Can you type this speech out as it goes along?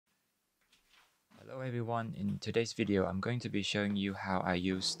Hello everyone, in today's video I'm going to be showing you how I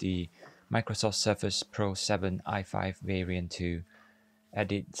use the Microsoft Surface Pro 7 i5 variant to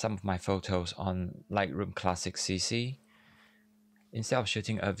edit some of my photos on Lightroom Classic CC. Instead of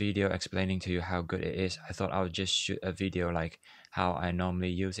shooting a video explaining to you how good it is, I thought I would just shoot a video like how I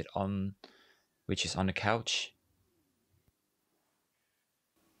normally use it on, which is on the couch.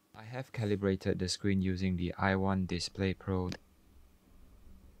 I have calibrated the screen using the i1 Display Pro.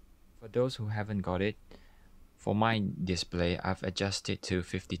 For those who haven't got it, for my display, I've adjusted to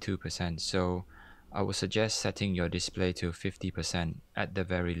 52%, so I would suggest setting your display to 50% at the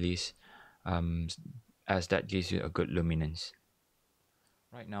very least, as that gives you a good luminance.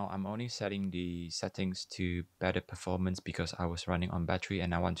 Right now, I'm only setting the settings to better performance because I was running on battery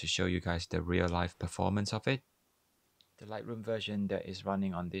and I want to show you guys the real life performance of it. The Lightroom version that is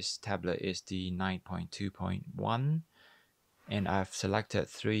running on this tablet is the 9.2.1. And I've selected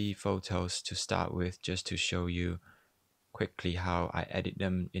 3 photos to start with just to show you quickly how I edit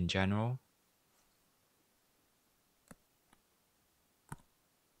them in general.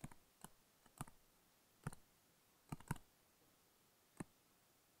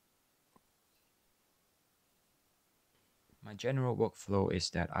 My general workflow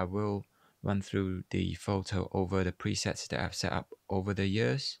is that I will run through the photo over the presets that I've set up over the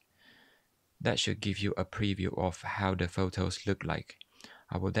years. That should give you a preview of how the photos look like.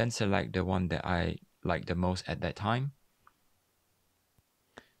 I will then select the one that I like the most at that time.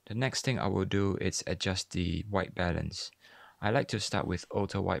 The next thing I will do is adjust the white balance. I like to start with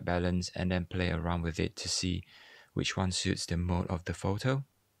auto white balance and then play around with it to see which one suits the mode of the photo.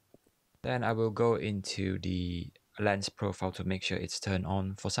 Then I will go into the lens profile to make sure it's turned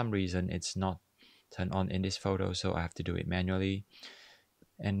on. For some reason it's not turned on in this photo, so I have to do it manually.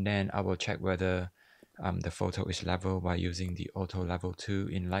 And then I will check whether the photo is level by using the auto level 2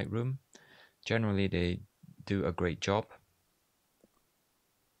 in Lightroom. Generally they do a great job.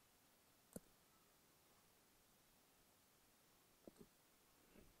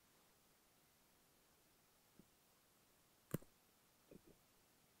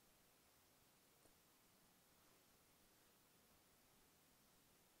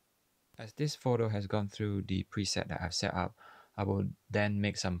 As this photo has gone through the preset that I've set up, I will then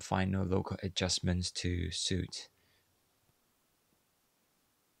make some final local adjustments to suit.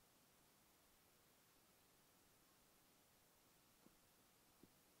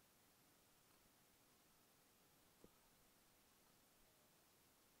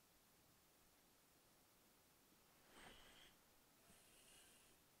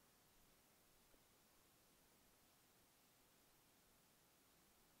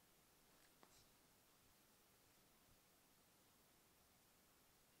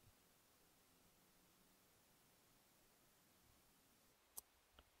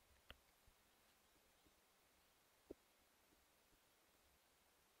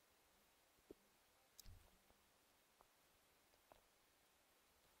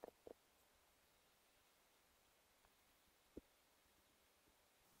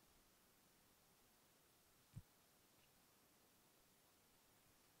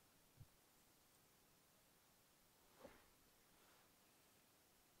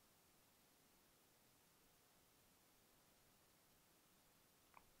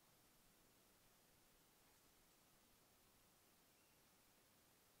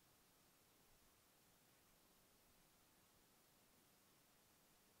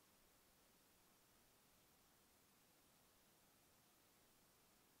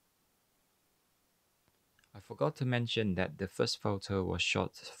 I forgot to mention that the first photo was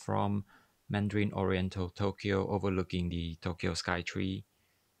shot from Mandarin Oriental, Tokyo, overlooking the Tokyo Skytree.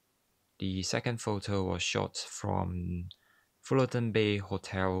 The second photo was shot from Fullerton Bay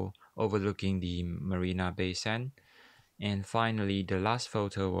Hotel, overlooking the Marina Bay Sands. And finally, the last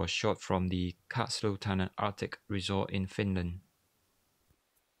photo was shot from the Katsultainen Arctic Resort in Finland.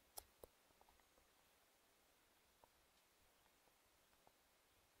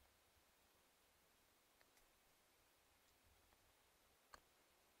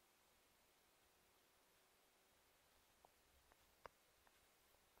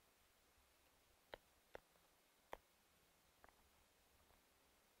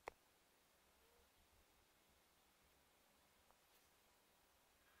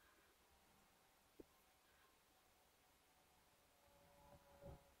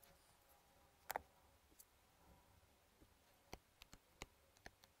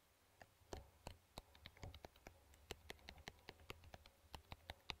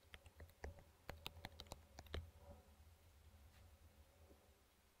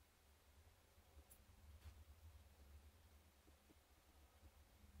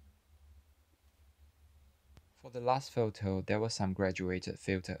 For the last photo, there was some graduated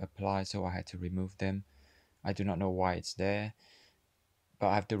filter applied, so I had to remove them. I do not know why it's there, but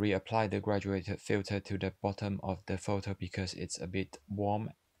I have to reapply the graduated filter to the bottom of the photo because it's a bit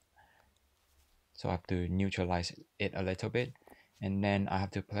warm. So I have to neutralize it a little bit, and then I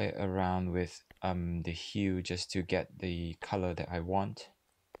have to play around with the hue just to get the color that I want.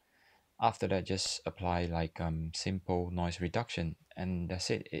 After that, just apply like simple noise reduction, and that's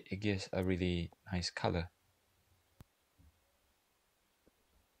it. It gives a really nice color.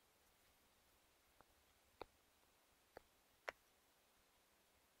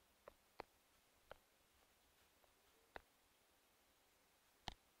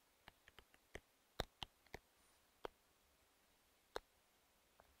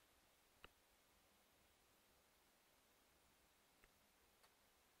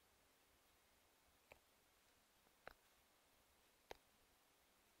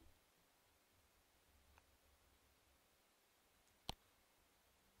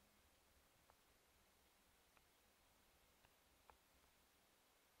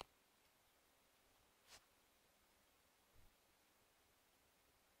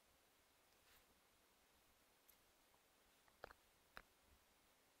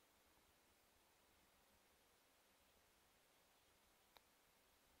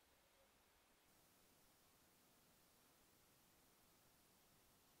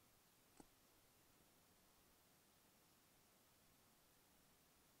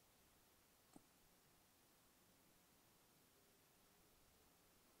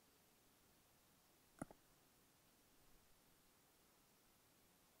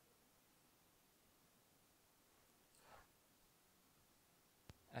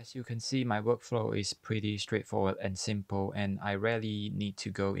 As you can see, my workflow is pretty straightforward and simple, and I rarely need to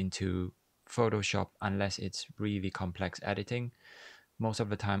go into Photoshop unless it's really complex editing. Most of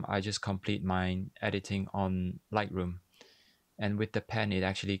the time, I just complete my editing on Lightroom. And with the pen, it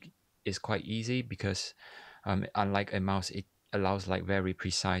actually is quite easy because unlike a mouse, it allows like very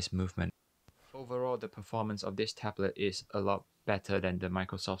precise movement. Overall, the performance of this tablet is a lot better than the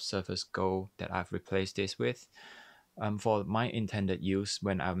Microsoft Surface Go that I've replaced this with. For my intended use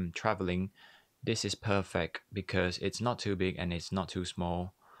when I'm traveling, this is perfect because it's not too big and it's not too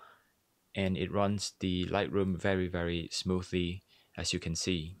small, and it runs the Lightroom very, very smoothly, as you can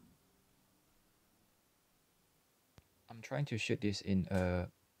see. I'm trying to shoot this in a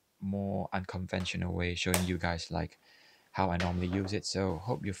more unconventional way, showing you guys like how I normally use it. So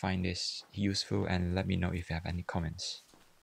hope you find this useful and let me know if you have any comments.